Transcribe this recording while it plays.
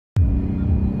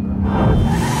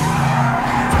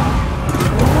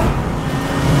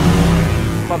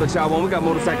Brother Child 1, we got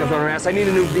motorcycles on our ass. I need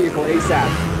a new vehicle ASAP.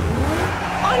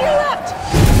 On your left!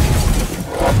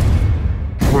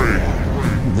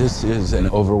 This is an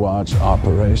Overwatch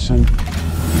operation.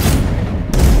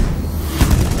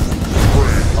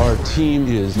 Our team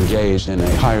is engaged in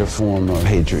a higher form of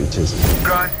patriotism.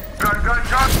 Gun!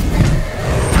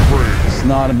 It's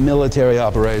not a military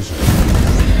operation.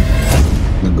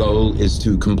 The goal is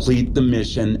to complete the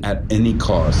mission at any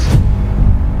cost.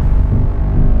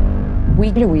 We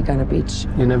did a week on a beach.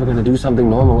 You're never gonna do something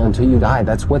normal until you die.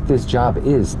 That's what this job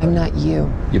is. I'm not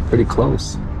you. You're pretty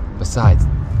close. Besides,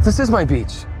 this is my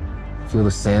beach. Feel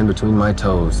the sand between my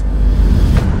toes.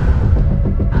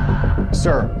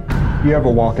 Sir, you have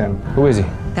a walk-in. Who is he?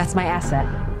 That's my asset.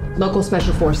 Local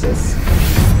special forces.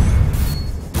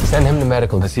 Send him to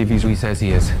medical to see if he's who he says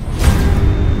he is.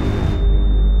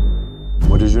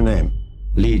 What is your name?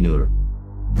 Lee Nur.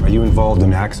 Are you involved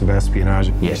in acts of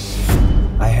espionage? Yes.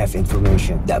 I have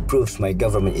information that proves my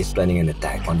government is planning an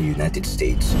attack on the United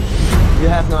States. You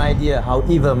have no idea how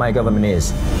evil my government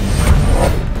is.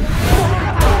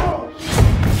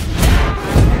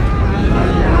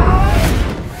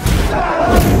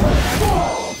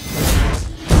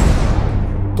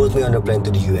 Put me on a plane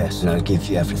to the US and I'll give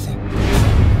you everything.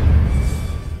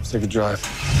 Let's take a drive.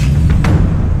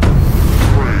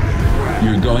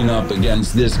 You're going up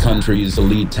against this country's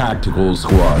elite tactical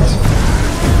squads.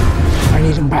 I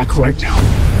need him back right now.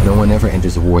 No one ever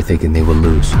enters a war thinking they will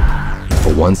lose.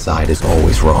 But one side is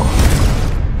always wrong.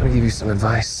 I'm gonna give you some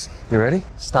advice. You ready?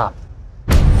 Stop.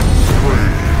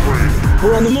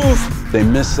 We're on the move. They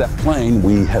miss that plane,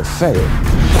 we have failed.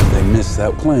 They miss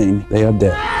that plane, they are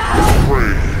dead.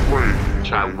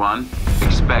 Child 1,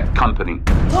 expect company.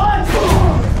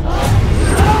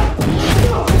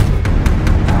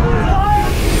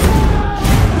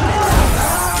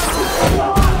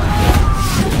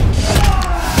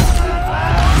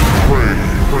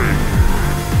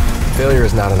 Failure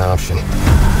is not an option.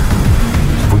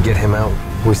 If we get him out,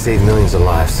 we save millions of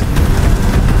lives.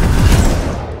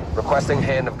 Requesting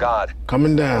hand of God.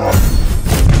 Coming down.